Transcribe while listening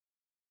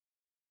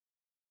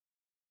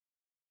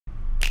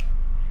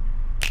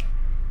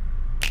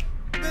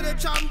the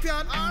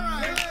champion,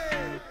 alright.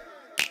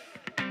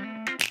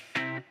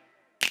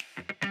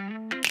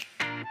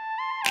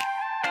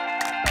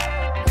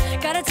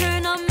 Gotta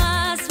turn on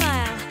my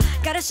smile,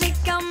 gotta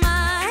shake out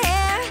my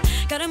hair,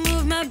 gotta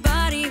move my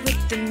body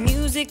with the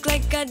music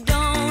like I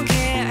don't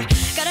care.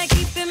 Gotta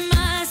keep it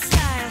my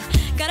style,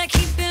 gotta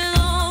keep it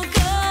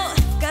local,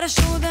 gotta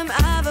show them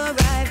I've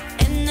arrived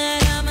and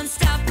that I'm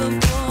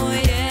unstoppable,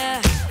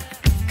 yeah.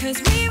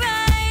 'Cause we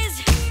rise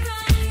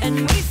and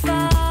we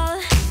fall,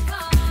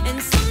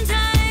 and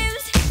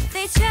sometimes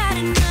they try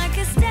to knock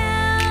us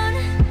down.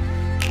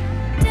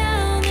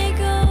 Down they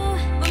go,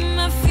 but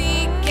my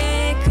feet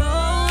get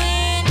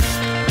going.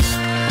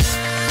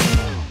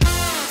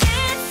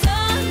 Dance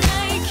all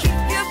night, keep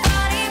your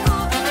body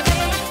moving,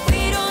 babe.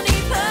 We don't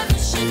need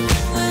permission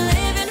when we're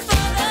living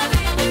for the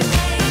rhythm,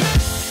 babe.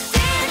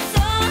 Dance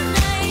all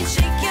night,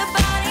 shake your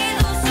body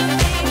loose,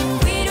 babe.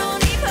 We don't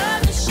need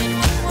permission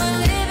when we're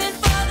living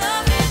for the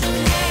rhythm,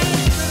 babe.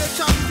 Be the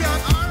champion,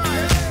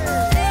 alright.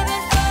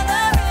 Living for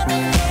the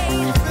rhythm,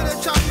 babe. Be the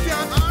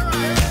champion,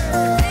 alright.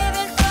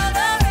 Living for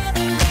the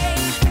rhythm,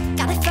 babe.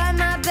 Gotta find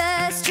my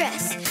best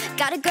dress,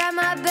 gotta grab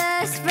my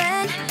best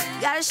friend,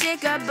 gotta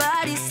shake our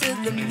bodies to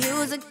the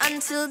music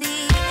until the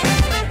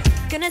end.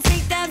 Gonna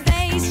take that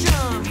bass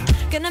drum,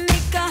 gonna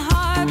make a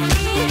heart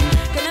beat,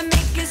 gonna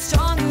make it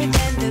stronger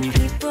than the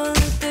people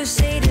who threw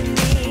shade at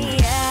me,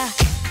 yeah.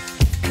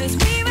 'Cause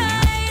we